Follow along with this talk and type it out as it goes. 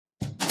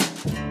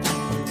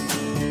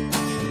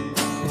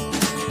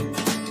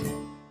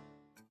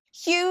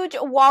Huge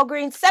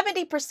Walgreens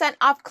 70%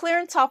 off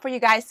clearance haul for you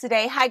guys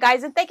today. Hi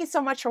guys, and thank you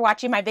so much for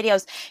watching my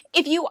videos.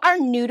 If you are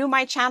new to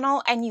my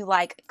channel and you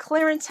like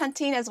clearance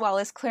hunting as well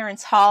as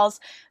clearance hauls,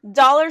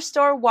 dollar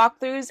store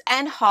walkthroughs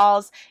and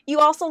hauls, you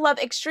also love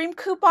extreme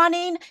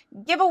couponing,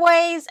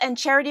 giveaways, and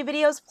charity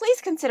videos,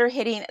 please consider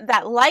hitting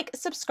that like,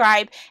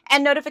 subscribe,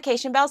 and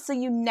notification bell so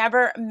you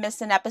never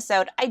miss an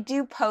episode. I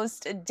do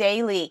post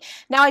daily.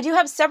 Now, I do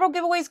have several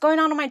giveaways going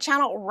on my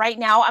channel right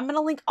now. I'm going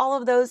to link all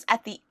of those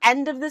at the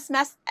end of this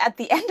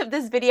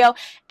video,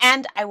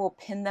 and I will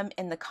pin them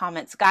in the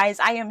comments. Guys,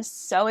 I am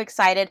so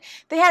excited.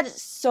 They had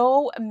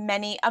so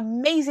many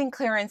amazing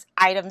clearance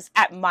items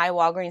at my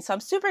Walgreens, so I'm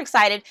super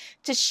excited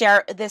to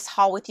share this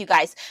haul with you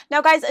guys.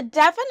 Now, guys,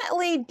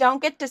 definitely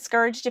don't get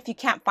discouraged if you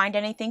can't find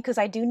anything, because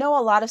I do know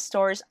a lot of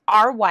stores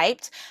are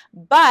wiped,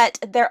 but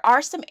there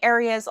are some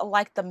areas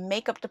like the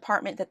makeup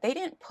department that they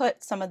didn't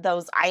put some of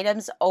those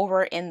items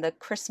over in the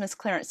Christmas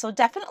clearance. So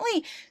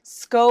definitely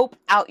scope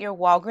out your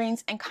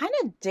Walgreens and kind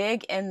of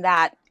dig in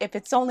that. If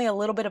it's only a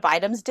little bit of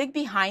items, dig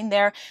behind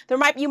there.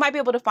 You might be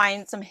able to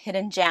find some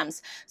hidden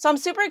gems. So I'm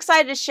super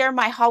excited to share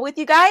my haul with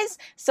you guys.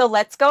 So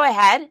let's go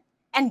ahead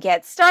and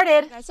get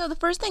started. So the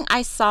first thing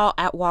I saw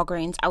at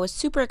Walgreens, I was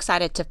super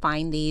excited to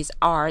find these,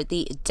 are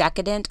the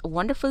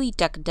Wonderfully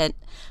Decadent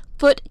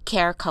foot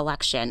care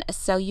collection.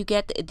 So you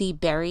get the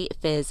Berry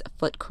Fizz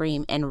foot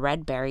cream in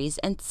red berries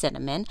and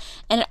cinnamon,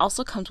 and it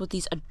also comes with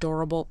these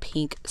adorable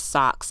pink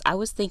socks. I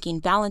was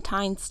thinking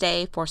Valentine's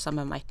Day for some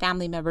of my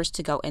family members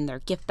to go in their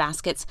gift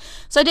baskets,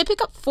 so I did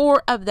pick up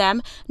 4 of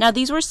them. Now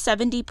these were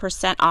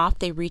 70% off.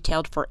 They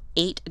retailed for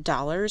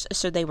 $8,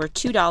 so they were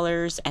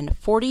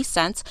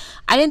 $2.40.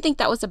 I didn't think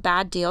that was a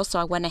bad deal, so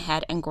I went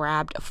ahead and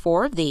grabbed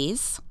 4 of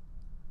these,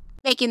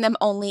 making them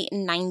only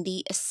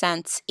 90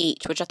 cents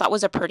each, which I thought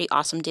was a pretty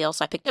awesome deal.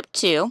 So I picked up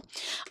 2.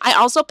 I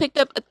also picked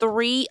up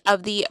 3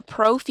 of the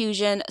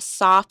Profusion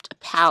Soft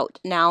Pout.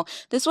 Now,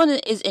 this one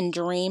is in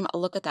Dream.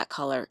 Look at that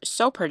color.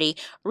 So pretty.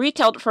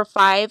 Retailed for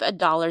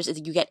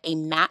 $5. You get a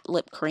matte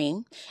lip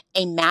cream,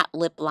 a matte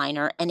lip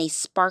liner, and a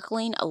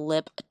sparkling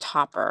lip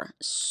topper.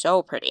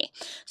 So pretty.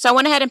 So I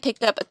went ahead and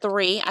picked up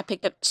 3. I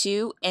picked up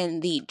 2 in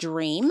the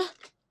Dream,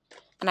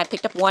 and I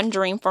picked up 1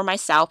 Dream for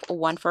myself,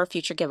 1 for a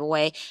future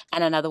giveaway,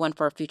 and another one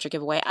for a future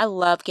giveaway. I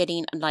love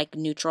getting like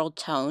neutral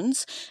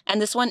tones,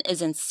 and this one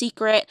is in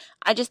Secret.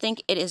 I just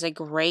think it is a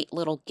great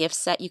little gift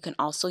set. You can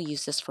also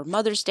use this for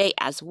Mother's Day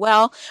as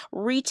well.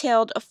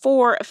 Retailed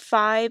for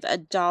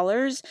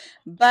 $5,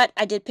 but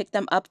I did pick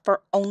them up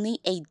for only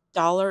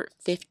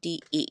 $1.50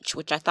 each,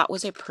 which I thought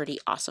was a pretty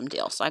awesome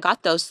deal. So I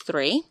got those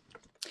 3.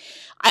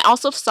 I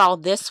also saw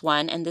this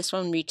one, and this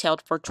one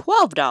retailed for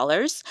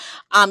 $12.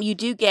 You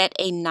do get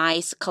a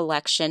nice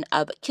collection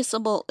of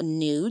kissable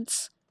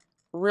nudes.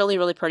 Really,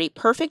 really pretty.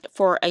 Perfect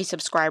for a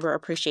subscriber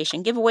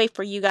appreciation giveaway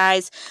for you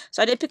guys.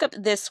 So I did pick up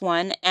this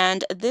one,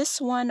 and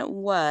this one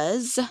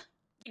was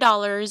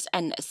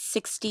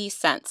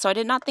 $3.60. So I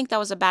did not think that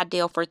was a bad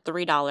deal for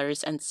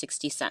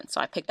 $3.60. So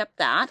I picked up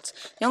that.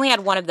 They only had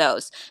 1 of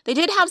those. They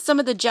did have some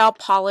of the gel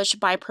polish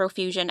by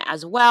Profusion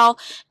as well.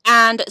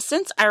 And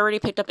since I already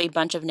picked up a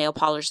bunch of nail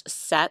polish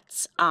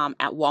sets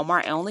at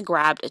Walmart, I only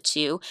grabbed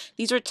 2.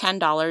 These were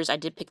 $10. I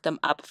did pick them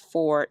up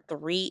for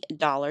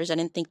 $3. I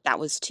didn't think that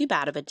was too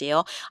bad of a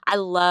deal. I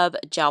love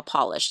gel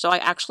polish. So I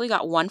actually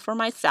got 1 for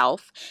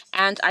myself,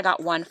 and I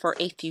got 1 for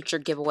a future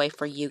giveaway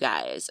for you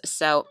guys.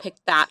 So pick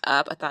that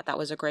up. I thought that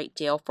was a great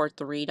deal for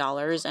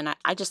 $3, and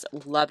I just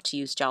love to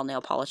use gel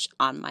nail polish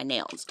on my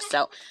nails.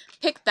 So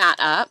pick that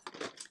up.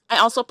 I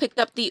also picked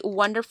up the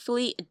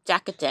Wonderfully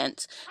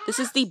Decadent. This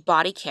is the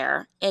body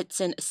care.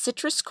 It's in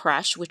Citrus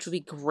Crush, which would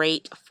be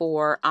great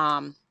for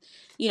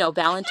you know,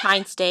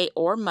 Valentine's Day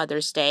or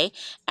Mother's Day.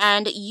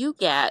 And you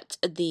get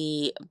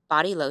the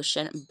body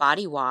lotion,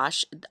 body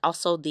wash,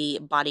 also the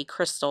body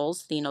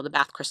crystals, you know, the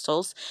bath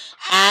crystals,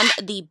 and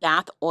the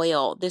bath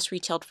oil. This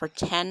retailed for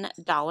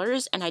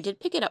 $10, and I did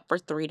pick it up for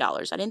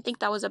 $3. I didn't think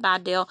that was a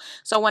bad deal,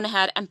 so I went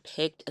ahead and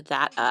picked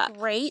that up.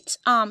 Great.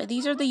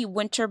 These are the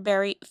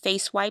Winterberry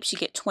face wipes. You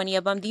get 20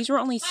 of them. These were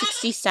only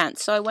 60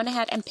 cents, so I went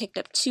ahead and picked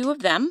up 2 of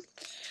them.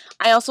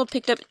 I also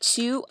picked up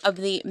 2 of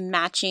the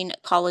matching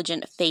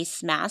collagen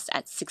face masks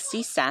at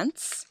 60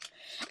 cents.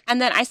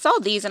 And then I saw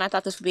these and I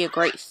thought this would be a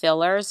great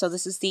filler. So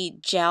this is the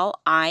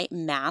gel eye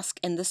mask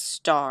in the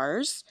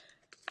stars.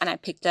 And I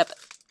picked up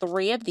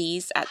 3 of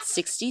these at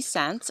 60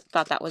 cents.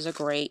 Thought that was a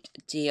great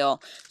deal.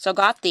 So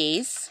got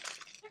these.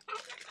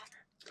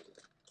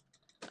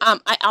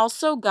 I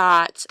also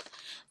got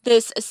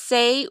this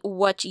Say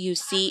What You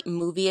See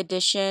Movie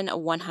Edition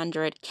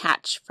 100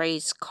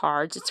 catchphrase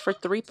cards. It's for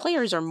 3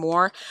 players or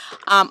more.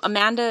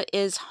 Amanda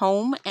is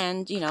home,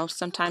 and, you know,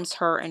 sometimes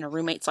her and her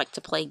roommates like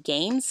to play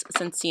games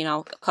since, you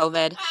know,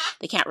 COVID,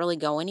 they can't really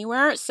go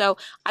anywhere. So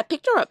I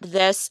picked her up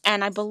this,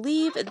 and I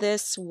believe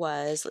this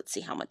was, let's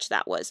see how much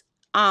that was,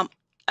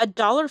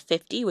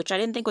 $1.50, which I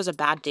didn't think was a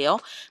bad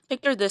deal.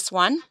 Picked her this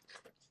one.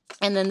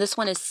 And then this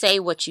one is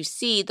Say What You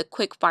See, the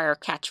quick fire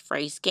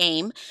catchphrase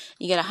game.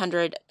 You get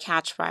 100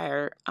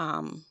 catchfire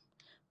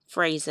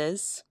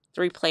phrases,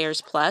 3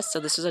 players plus,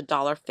 so this was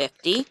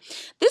 $1.50.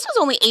 This was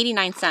only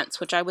 89 cents,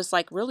 which I was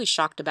like really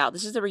shocked about.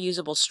 This is the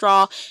reusable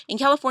straw. In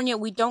California,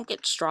 we don't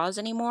get straws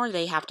anymore.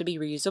 They have to be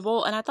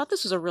reusable, and I thought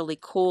this was a really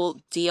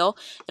cool deal.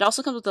 It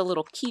also comes with a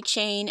little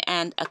keychain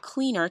and a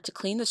cleaner to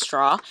clean the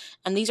straw,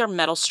 and these are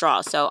metal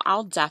straws, so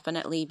I'll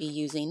definitely be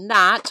using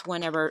that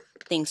whenever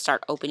things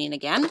start opening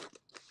again.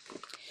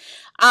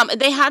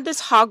 They had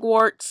this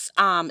Hogwarts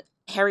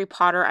Harry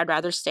Potter, I'd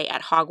rather stay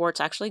at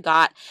Hogwarts. I actually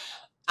got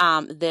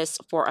this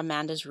for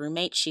Amanda's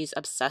roommate. She's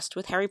obsessed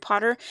with Harry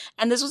Potter,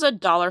 and this was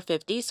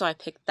 $1.50, so I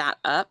picked that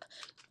up.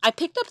 I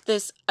picked up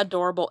this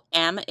adorable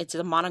M. It's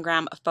a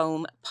monogram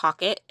foam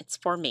pocket. It's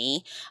for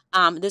me.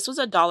 This was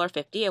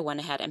 $1.50. I went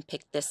ahead and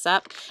picked this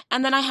up.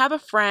 And then I have a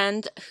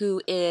friend who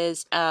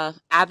is an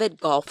avid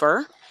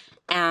golfer,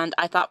 and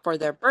I thought for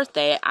their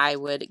birthday I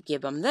would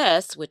give them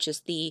this, which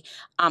is the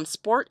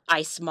Sport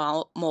Ice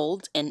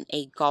Mold in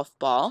a golf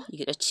ball. You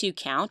get a 2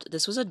 count.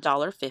 This was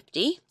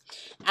 $1.50.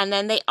 And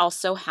then they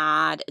also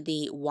had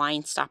the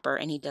wine stopper,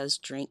 and he does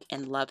drink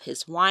and love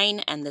his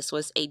wine, and this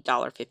was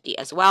 $1.50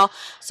 as well.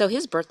 So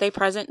his birthday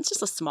present, it's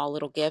just a small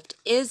little gift,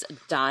 is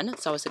done.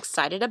 So I was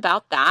excited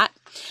about that.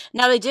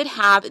 Now they did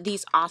have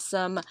these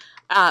awesome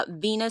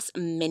Venus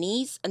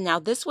minis. Now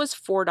this was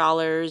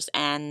 $4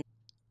 and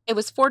it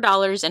was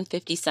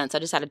 $4.50. I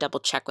just had to double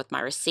check with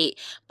my receipt.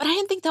 But I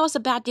didn't think that was a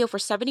bad deal for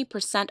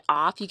 70%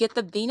 off. You get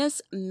the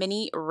Venus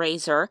Mini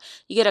Razor,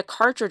 you get a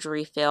cartridge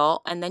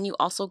refill, and then you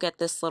also get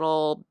this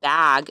little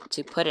bag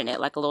to put in it,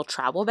 like a little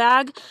travel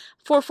bag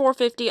for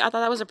 $4.50. I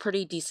thought that was a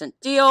pretty decent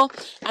deal.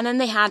 And then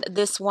they had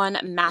this one,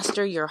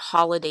 Master Your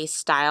Holiday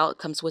Style. It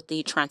comes with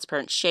the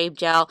transparent shave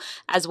gel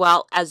as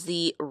well as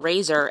the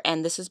razor,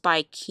 and this is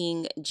by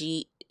King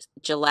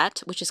Gillette,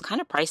 which is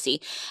kind of pricey.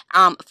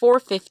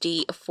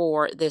 $4.50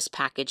 for this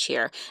package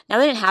here. Now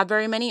they didn't have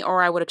very many,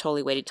 or I would have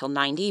totally waited till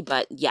 90,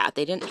 but yeah,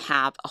 they didn't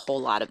have a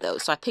whole lot of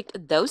those, so I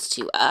picked those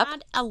 2 up. I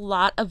had a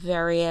lot of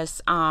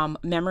various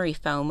memory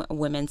foam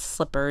women's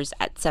slippers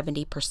at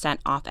 70%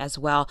 off as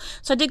well,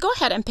 so I did go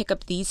ahead and pick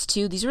up these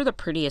 2. These were the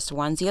prettiest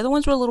ones. The other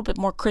ones were a little bit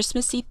more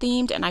Christmassy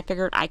themed, and I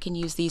figured I can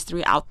use these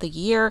throughout the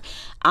year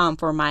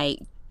for my,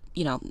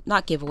 you know,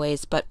 not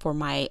giveaways, but for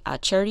my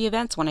charity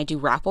events when I do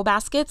raffle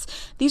baskets.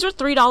 These were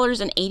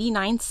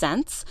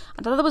 $3.89.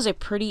 I thought that was a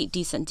pretty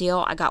decent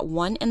deal. I got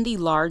one in the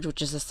large,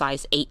 which is a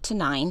size 8 to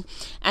 9.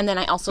 And then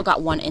I also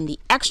got one in the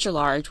extra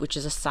large, which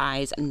is a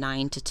size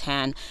 9 to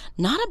 10.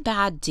 Not a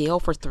bad deal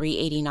for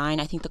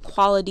 $3.89. I think the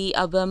quality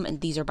of them,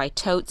 and these are by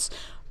Totes,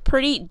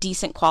 pretty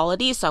decent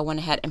quality. So I went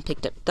ahead and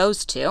picked up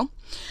those 2.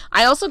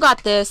 I also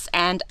got this,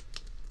 and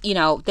you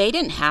know, they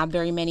didn't have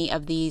very many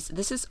of these.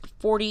 This is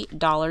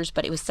 $40,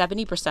 but it was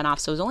 70%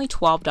 off, so it was only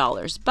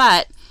 $12.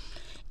 But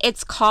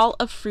it's called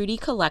a Fruity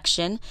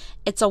Collection.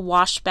 It's a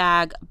wash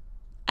bag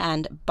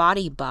and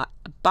body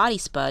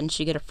sponge.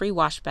 You get a free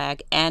wash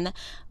bag and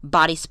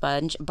body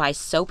sponge by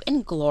Soap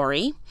and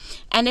Glory,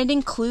 and it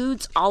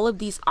includes all of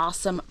these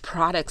awesome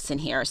products in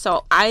here.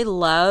 So I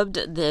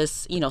loved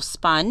this, you know,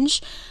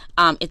 sponge.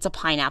 It's a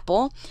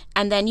pineapple,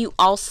 and then you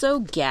also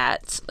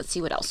get, let's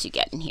see what else you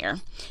get in here.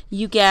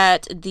 You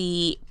get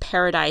the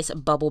Paradise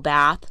Bubble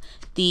Bath,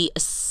 the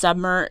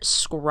Summer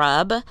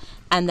Scrub,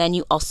 and then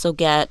you also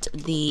get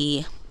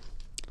the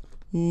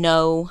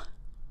I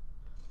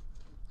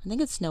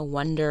think it's No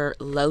Wonder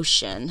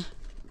Lotion.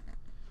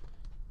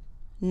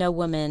 No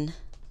Woman,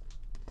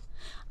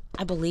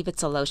 I believe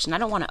it's a lotion. I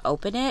don't want to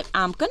open it.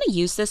 I'm going to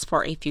use this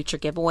for a future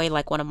giveaway,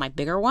 like one of my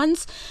bigger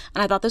ones,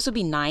 and I thought this would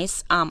be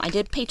nice. I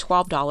did pay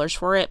 $12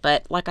 for it,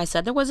 but like I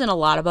said, there wasn't a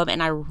lot of them,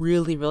 and I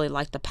really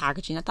liked the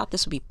packaging. I thought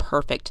this would be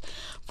perfect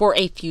for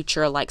a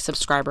future like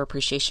subscriber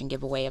appreciation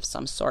giveaway of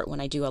some sort when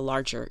I do a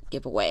larger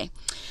giveaway.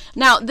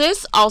 Now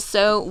this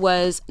also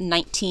was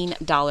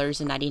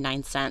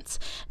 $19.99.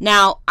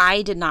 Now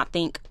I did not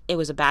think it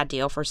was a bad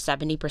deal for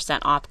 70%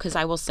 off, because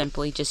I will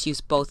simply just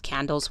use both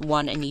candles,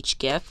 one in each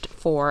gift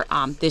for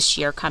this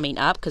year coming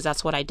up, because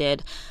that's what I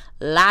did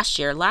last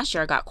year. Last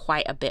year I got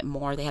quite a bit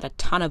more. They had a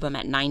ton of them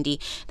at 90.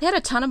 They had a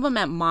ton of them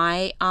at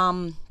my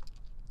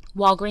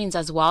Walgreens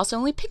as well, so I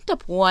only picked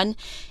up one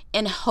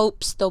in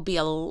hopes there'll be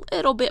a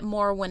little bit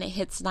more when it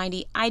hits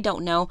 90. I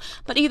don't know,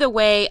 but either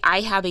way, I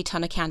have a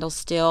ton of candles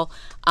still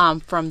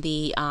from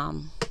the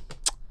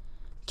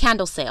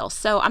candle sale,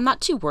 so I'm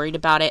not too worried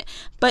about it.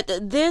 But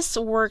this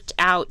worked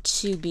out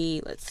to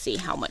be, let's see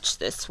how much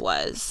this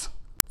was,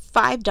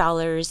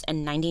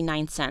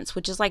 $5.99,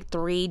 which is like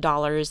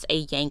 $3 a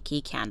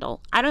Yankee candle.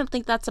 I don't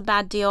think that's a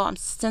bad deal.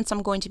 Since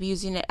I'm going to be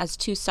using it as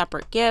 2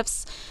 separate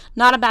gifts,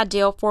 not a bad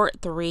deal for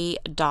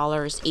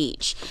 $3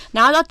 each.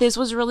 Now I thought this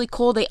was really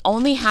cool. They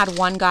only had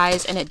one,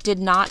 guys, and it did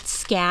not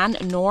scan,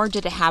 nor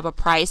did it have a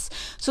price.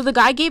 So the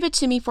guy gave it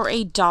to me for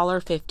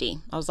 $1.50.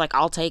 I was like,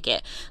 I'll take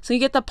it. So you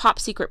get the Pop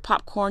Secret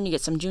popcorn, you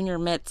get some Junior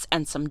Mints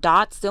and some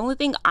dots. The only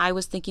thing I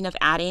was thinking of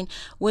adding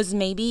was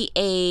maybe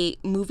a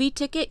movie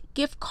ticket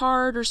gift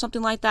card or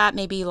something like that.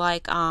 Maybe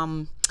like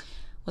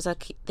what's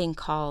that thing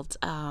called,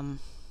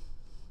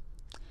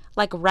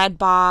 like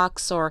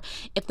Redbox, or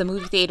if the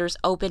movie theater's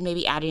open,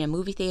 maybe adding a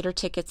movie theater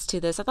tickets to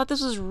this. I thought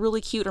this was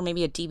really cute, or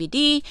maybe a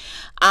DVD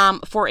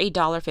for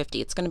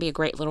 $1.50. It's going to be a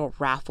great little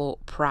raffle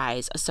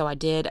prize. So I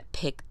did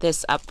pick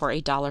this up for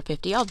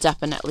 $1.50. I'll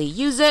definitely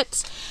use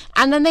it.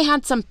 And then they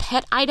had some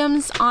pet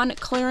items on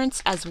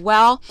clearance as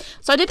well.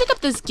 So I did pick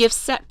up this gift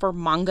set for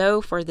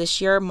Mongo for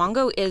this year.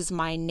 Mongo is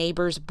my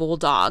neighbor's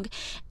bulldog,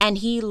 and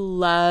he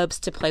loves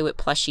to play with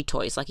plushie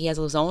toys. Like, he has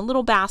his own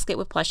little basket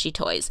with plushie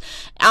toys.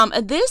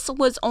 This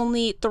was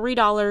only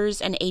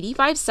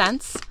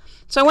 $3.85.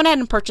 So I went ahead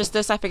and purchased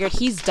this. I figured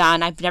he's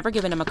done. I've never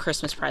given him a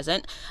Christmas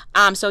present.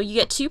 So you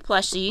get 2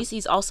 plushies.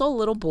 He's also a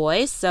little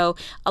boy, so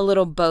a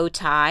little bow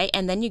tie.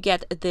 And then you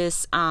get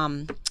this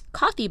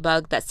coffee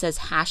mug that says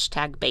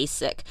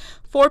 #basic.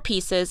 4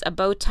 pieces, a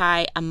bow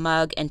tie, a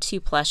mug, and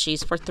 2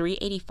 plushies for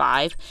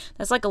 $3.85.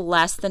 That's like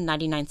less than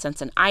 99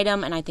 cents an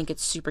item, and I think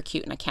it's super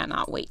cute, and I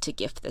cannot wait to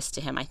gift this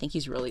to him. I think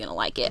he's really going to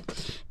like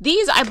it.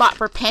 These I bought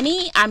for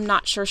Penny. I'm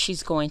not sure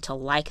she's going to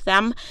like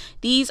them.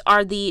 These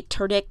are the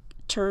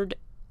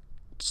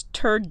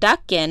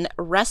turducken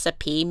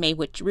recipe made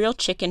with real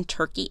chicken,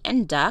 turkey,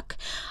 and duck.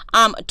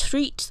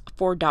 Treats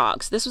for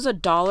dogs. This was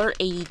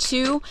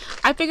 $1.82.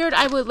 I figured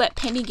I would let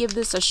Penny give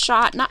this a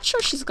shot. Not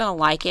sure she's gonna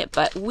like it,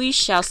 but we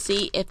shall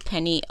see if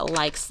Penny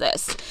likes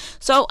this.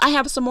 So I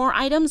have some more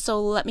items,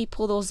 so let me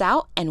pull those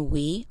out and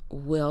we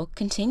will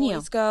continue.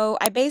 Let's go.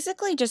 I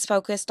basically just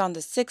focused on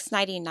the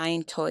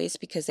 $6.99 toys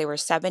because they were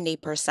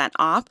 70%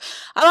 off.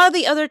 A lot of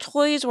the other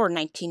toys were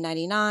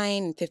 $19.99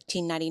 and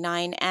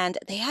 $15.99, and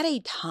they had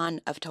a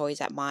ton of toys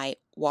at my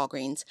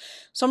Walgreens.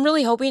 So I'm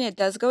really hoping it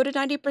does go to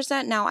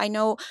 90%. Now, I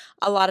know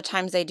a lot of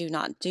times they do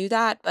not do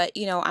that, but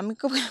you know, I'm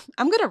going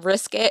to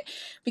risk it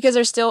because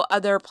there's still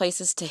other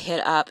places to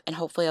hit up, and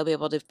hopefully I'll be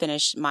able to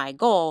finish my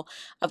goal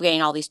of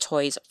getting all these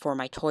toys for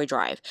my toy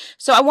drive.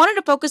 So I wanted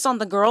to focus on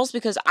the girls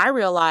because I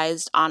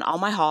realized on all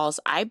my hauls,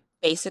 I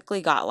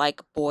basically got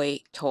like boy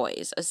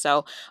toys.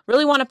 So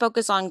really want to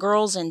focus on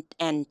girls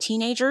and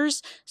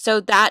teenagers. So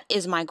that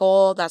is my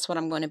goal. That's what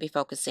I'm going to be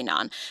focusing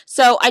on.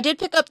 So I did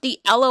pick up the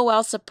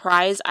LOL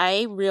surprise.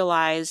 I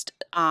realized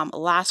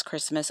last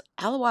Christmas,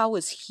 LOL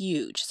was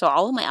huge. So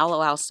all of my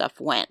LOL stuff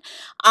went.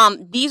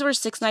 These were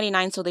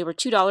 $6.99, so they were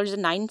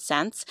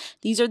 $2.09.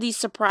 These are the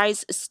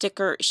surprise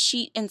sticker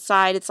sheet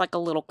inside. It's like a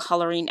little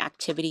coloring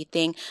activity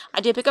thing.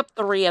 I did pick up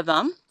 3 of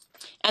them.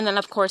 And then,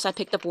 of course, I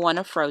picked up 1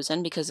 of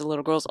Frozen because the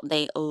little girls,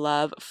 they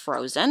love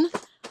Frozen.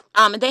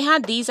 They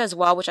had these as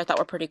well, which I thought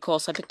were pretty cool.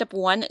 So I picked up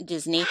 1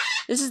 Disney.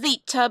 This is the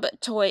Tub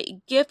Toy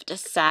gift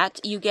set.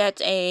 You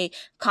get a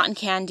cotton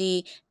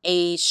candy,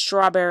 a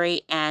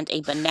strawberry, and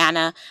a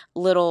banana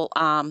little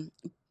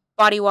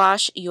body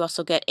wash. You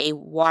also get a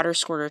water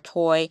squirter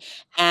toy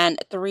and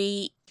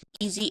 3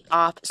 Easy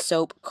Off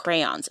soap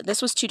crayons.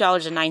 This was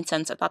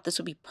 $2.09. I thought this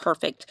would be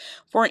perfect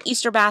for an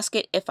Easter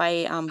basket. If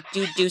I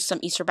do some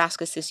Easter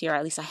baskets this year,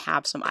 at least I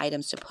have some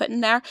items to put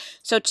in there.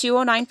 So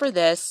 $2.09 for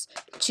this,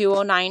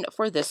 $2.09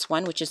 for this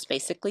one, which is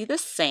basically the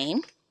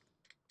same.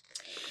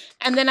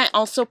 And then I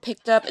also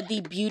picked up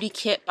the Beauty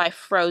Kit by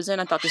Frozen.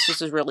 I thought this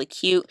was really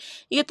cute.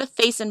 You get the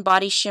face and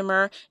body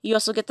shimmer. You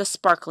also get the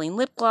sparkling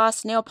lip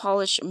gloss, nail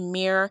polish,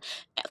 mirror,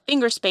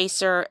 finger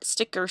spacer,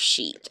 sticker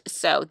sheet.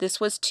 So this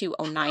was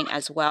 $2.09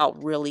 as well.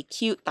 Really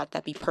cute. Thought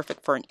that'd be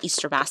perfect for an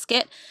Easter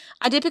basket.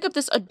 I did pick up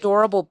this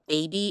adorable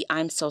baby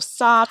I'm So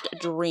Soft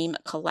Dream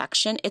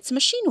Collection. It's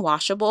machine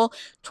washable,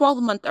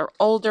 12-month or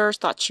older.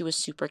 Thought she was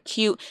super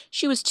cute.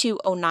 She was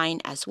 $2.09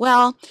 as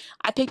well.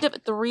 I picked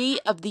up 3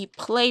 of the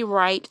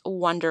Playwright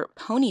Wonder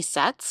Pony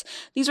sets.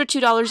 These were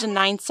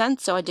 $2.09,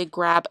 so I did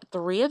grab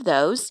 3 of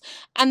those.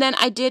 And then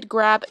I did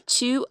grab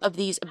 2 of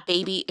these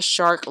Baby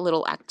Shark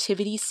little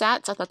activity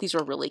sets. I thought these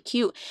were really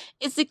cute.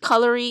 It's the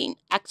coloring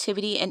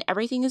activity and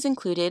everything is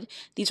included.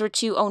 These were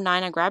 $2.09.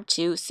 I grabbed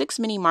 2, 6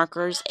 mini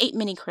markers, 8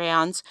 mini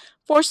crayons,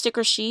 4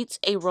 sticker sheets,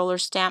 a roller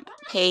stamp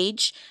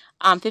page,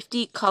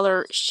 50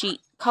 color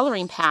sheet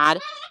coloring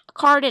pad, a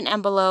card and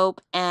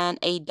envelope, and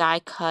a die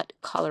cut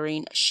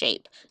coloring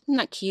shape. Isn't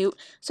that cute?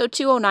 So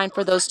 $2.09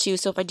 for those 2.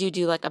 So if I do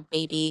like a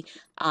baby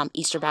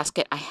Easter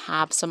basket, I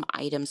have some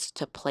items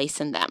to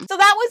place in them. So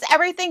that was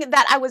everything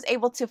that I was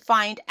able to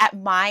find at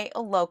my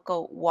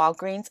local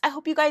Walgreens. I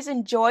hope you guys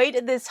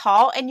enjoyed this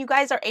haul and you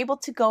guys are able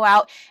to go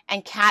out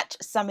and catch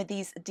some of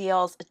these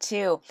deals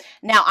too.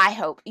 Now, I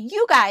hope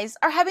you guys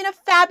are having a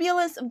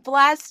fabulous,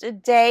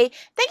 blessed day.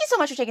 Thank you so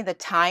much for taking the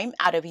time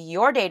out of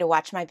your day to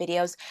watch my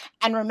videos.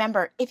 And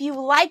remember, if you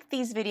like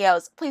these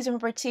videos, please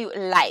remember to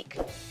like,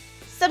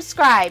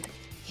 subscribe,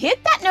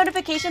 hit that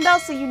notification bell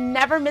so you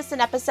never miss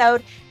an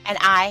episode. And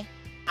I'm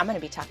going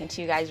to be talking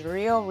to you guys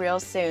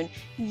real soon.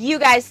 You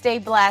guys stay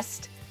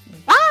blessed.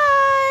 Bye.